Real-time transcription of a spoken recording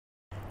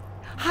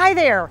Hi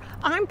there,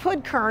 I'm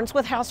Pud Kearns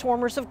with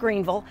Housewarmers of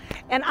Greenville,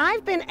 and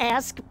I've been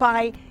asked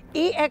by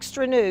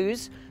eExtra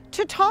News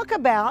to talk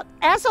about,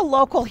 as a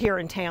local here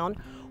in town,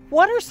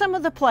 what are some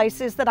of the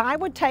places that I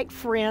would take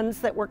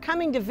friends that were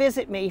coming to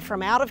visit me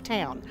from out of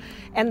town.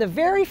 And the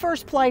very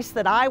first place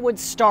that I would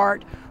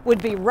start would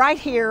be right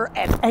here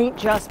at Ain't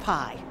Just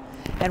Pie.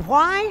 And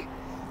why?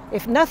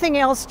 If nothing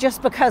else,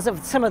 just because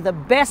of some of the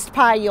best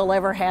pie you'll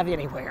ever have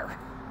anywhere.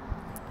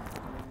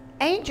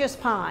 Ain't Just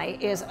Pie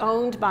is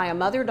owned by a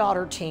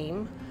mother-daughter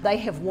team. They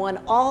have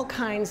won all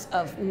kinds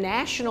of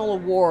national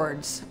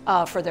awards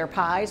for their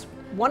pies.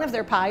 One of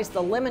their pies,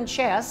 the Lemon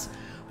Chess,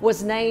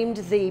 was named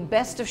the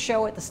best of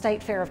show at the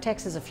State Fair of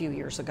Texas a few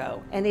years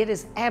ago. And it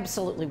is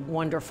absolutely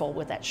wonderful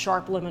with that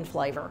sharp lemon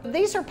flavor.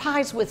 These are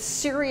pies with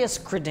serious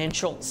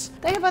credentials.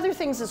 They have other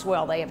things as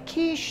well. They have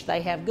quiche,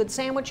 they have good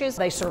sandwiches,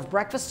 they serve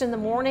breakfast in the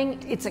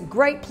morning. It's a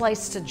great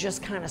place to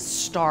just kind of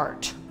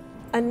start.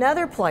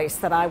 Another place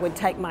that I would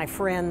take my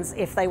friends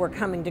if they were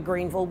coming to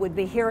Greenville would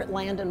be here at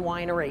Landon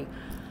Winery.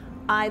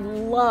 I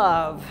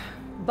love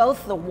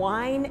both the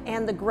wine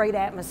and the great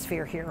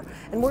atmosphere here.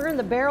 And we're in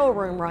the barrel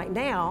room right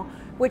now,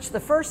 which the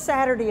first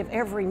Saturday of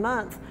every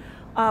month,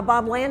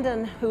 Bob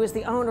Landon, who is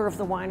the owner of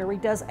the winery,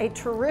 does a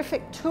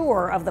terrific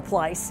tour of the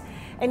place.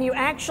 And you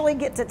actually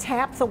get to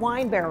tap the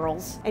wine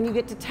barrels and you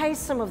get to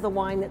taste some of the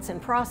wine that's in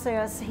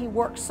process. He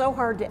works so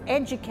hard to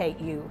educate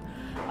you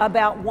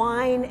about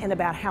wine and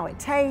about how it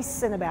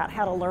tastes and about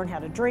how to learn how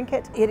to drink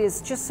it. It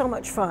is just so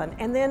much fun.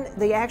 And then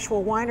the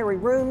actual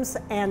winery rooms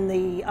and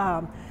the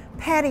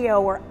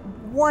patio are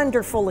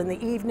wonderful in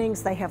the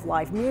evenings. They have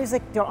live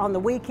music on the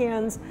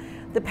weekends.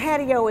 The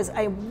patio is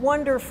a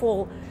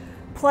wonderful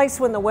place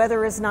when the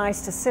weather is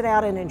nice to sit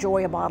out and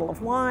enjoy a bottle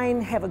of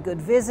wine, have a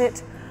good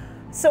visit.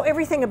 So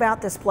everything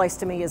about this place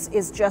to me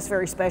is just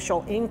very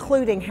special,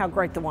 including how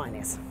great the wine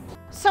is.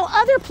 So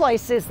other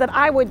places that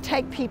I would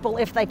take people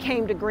if they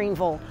came to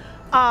Greenville,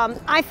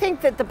 I think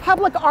that the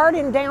public art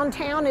in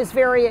downtown is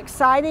very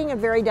exciting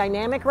and very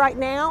dynamic right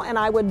now, and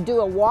I would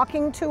do a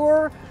walking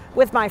tour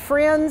with my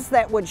friends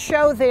that would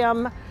show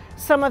them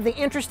some of the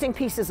interesting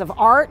pieces of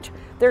art.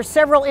 There's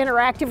several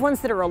interactive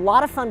ones that are a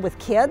lot of fun with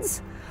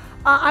kids.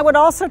 I would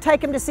also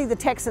take them to see the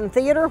Texan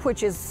Theater,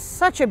 which is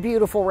such a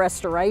beautiful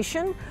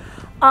restoration.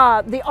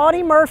 The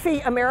Audie Murphy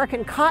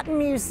American Cotton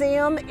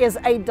Museum is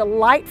a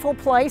delightful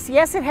place.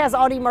 Yes, it has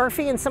Audie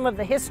Murphy and some of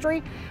the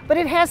history, but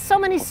it has so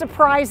many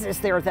surprises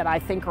there that I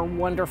think are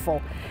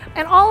wonderful.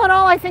 And all in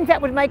all, I think that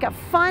would make a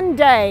fun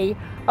day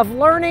of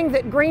learning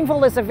that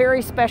Greenville is a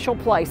very special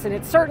place, and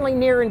it's certainly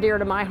near and dear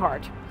to my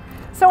heart.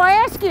 So I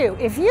ask you,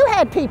 if you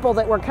had people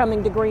that were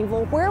coming to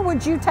Greenville, where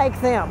would you take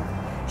them?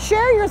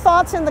 Share your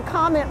thoughts in the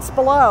comments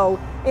below,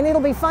 and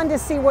it'll be fun to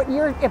see what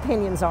your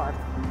opinions are.